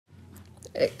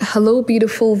Hello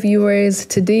beautiful viewers,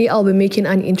 today I'll be making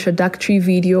an introductory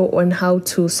video on how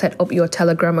to set up your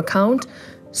Telegram account.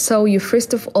 So you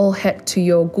first of all head to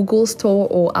your Google Store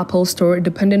or Apple Store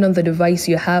depending on the device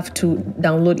you have to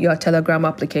download your Telegram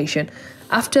application.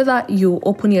 After that, you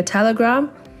open your Telegram,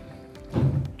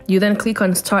 you then click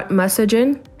on start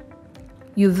messaging,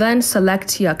 you then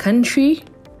select your country,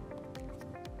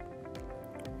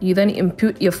 you then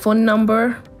input your phone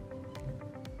number,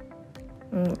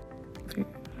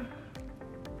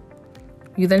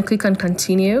 you then click on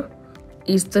continue.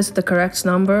 Is this the correct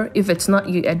number? If it's not,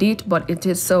 you edit, but it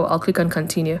is, so I'll click on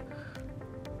continue.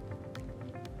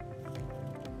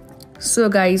 So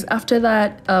guys, after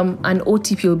that, an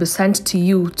OTP will be sent to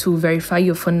you to verify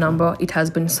your phone number. It has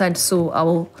been sent, so I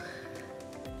will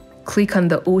click on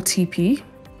the OTP.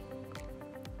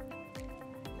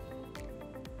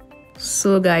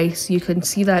 So guys, you can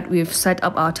see that we've set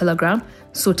up our Telegram.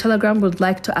 So Telegram would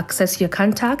like to access your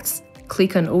contacts.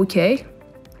 Click on OK.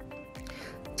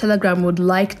 Telegram would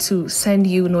like to send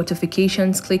you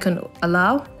notifications. Click on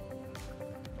allow.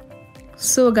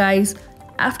 So guys,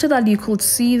 after that, you could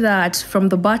see that from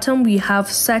the bottom we have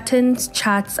settings,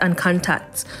 chats and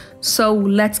contacts. So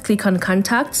let's click on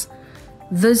contacts.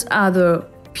 These are the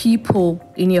people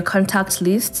in your contacts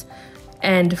list,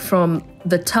 and from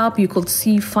the top you could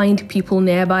see find people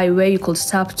nearby, where you could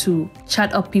tap to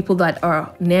chat up people that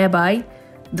are nearby.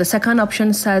 The second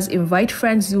option says invite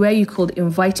friends, where you could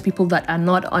invite people that are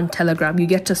not on Telegram. You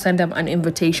get to send them an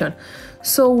invitation.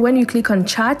 So when you click on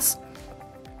chats,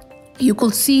 you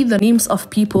could see the names of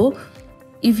people.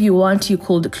 If you want, you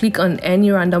could click on any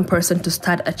random person to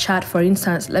start a chat. For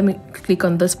instance, let me click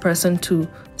on this person to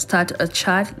start a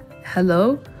chat.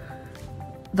 Hello.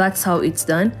 That's how it's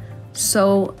done.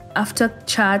 So after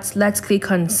chats, let's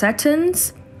click on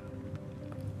settings.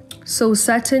 So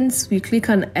settings, we click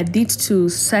on edit to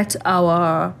set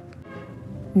our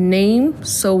name.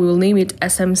 So we'll name it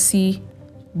SMC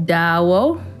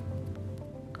DAO.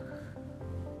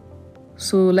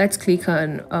 So let's click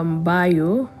on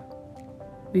bio.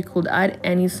 We could add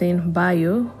anything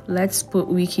bio. Let's put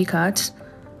WikiCat.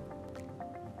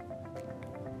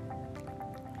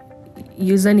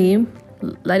 Username,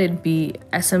 let it be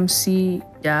SMC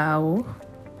DAO.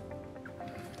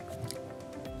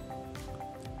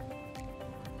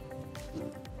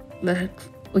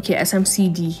 Okay,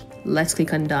 SMCD. Let's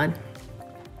click on done.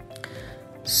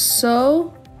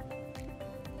 So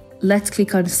let's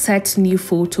click on set new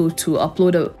photo to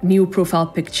upload a new profile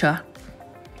picture.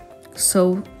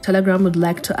 So Telegram would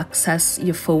like to access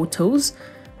your photos.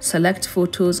 Select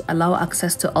photos, allow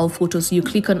access to all photos. You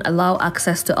click on allow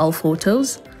access to all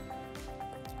photos.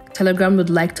 Telegram would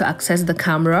like to access the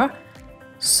camera,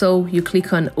 so you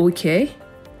click on OK.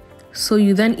 So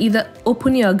you then either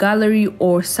open your gallery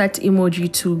or set emoji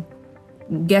to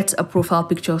get a profile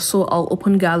picture. So I'll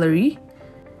open gallery.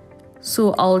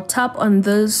 So I'll tap on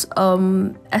this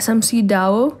SMC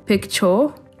DAO picture.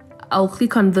 I'll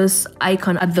click on this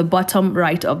icon at the bottom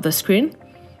right of the screen.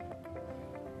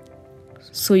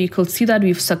 So you could see that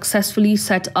we've successfully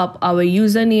set up our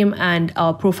username and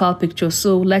our profile picture.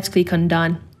 So let's click on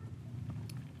done.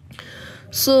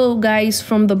 So guys,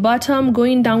 from the bottom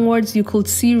going downwards, you could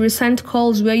see recent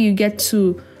calls, where you get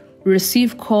to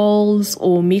receive calls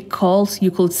or make calls.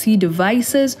 You could see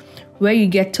devices, where you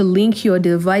get to link your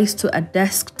device to a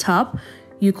desktop.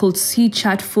 You could see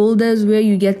chat folders, where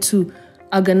you get to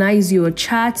organize your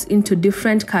chats into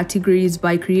different categories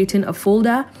by creating a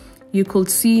folder. You could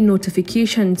see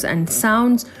notifications and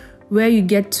sounds, where you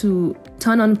get to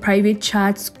turn on private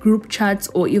chats, group chats,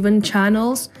 or even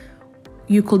channels.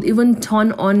 You could even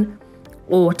turn on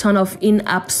or turn off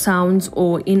in-app sounds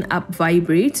or in-app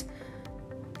vibrate.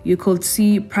 You could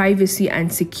see privacy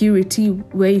and security,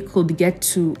 where you could get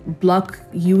to block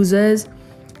users,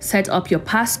 set up your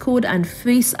passcode and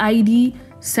Face ID,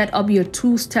 set up your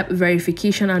two-step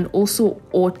verification, and also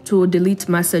auto delete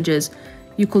messages.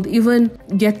 You could even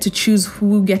get to choose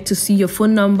who get to see your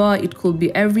phone number. It could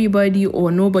be everybody or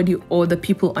nobody, or the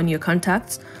people on your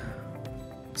contacts.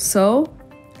 So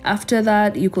after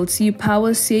that, you could see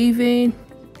power saving.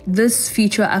 This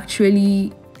feature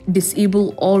actually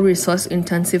disable all resource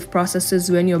intensive processes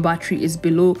when your battery is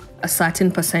below a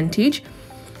certain percentage.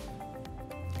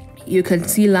 You can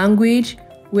see language,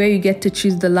 where you get to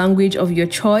choose the language of your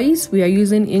choice. We are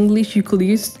using English. You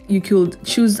could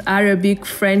choose Arabic,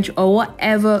 French, or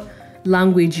whatever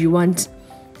language you want.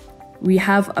 We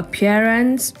have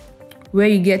appearance, where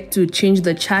you get to change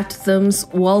the chat themes,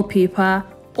 wallpaper,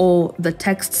 or the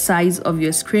text size of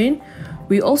your screen.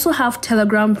 We also have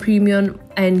Telegram Premium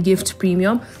and Gift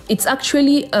Premium. It's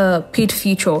actually a paid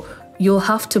feature. You'll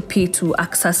have to pay to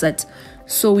access it.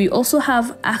 So we also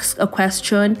have Ask a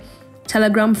Question,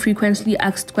 Telegram frequently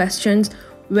asked questions,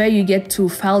 where you get to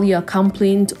file your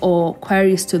complaint or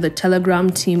queries to the Telegram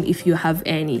team if you have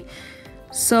any.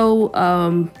 So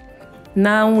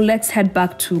now let's head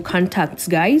back to contacts,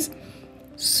 guys.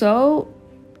 So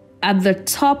at the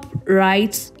top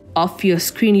right of your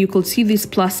screen, you could see this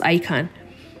plus icon.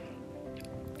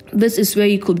 This is where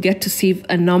you could get to save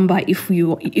a number if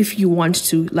you want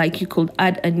to, like you could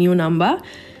add a new number.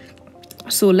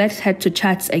 So let's head to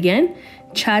chats again.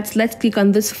 Chats, let's click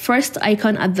on this first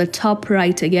icon at the top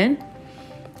right again.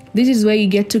 This is where you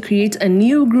get to create a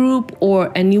new group or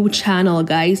a new channel,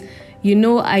 guys. You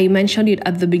know, I mentioned it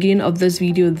at the beginning of this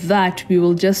video that we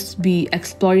will just be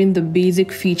exploring the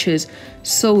basic features.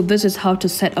 So this is how to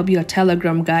set up your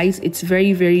Telegram, guys. It's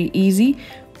very, very easy.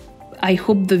 I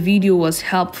hope the video was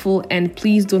helpful, and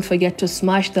please don't forget to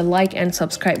smash the like and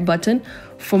subscribe button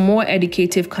for more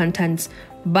educative contents.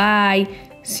 Bye.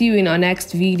 See you in our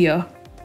next video.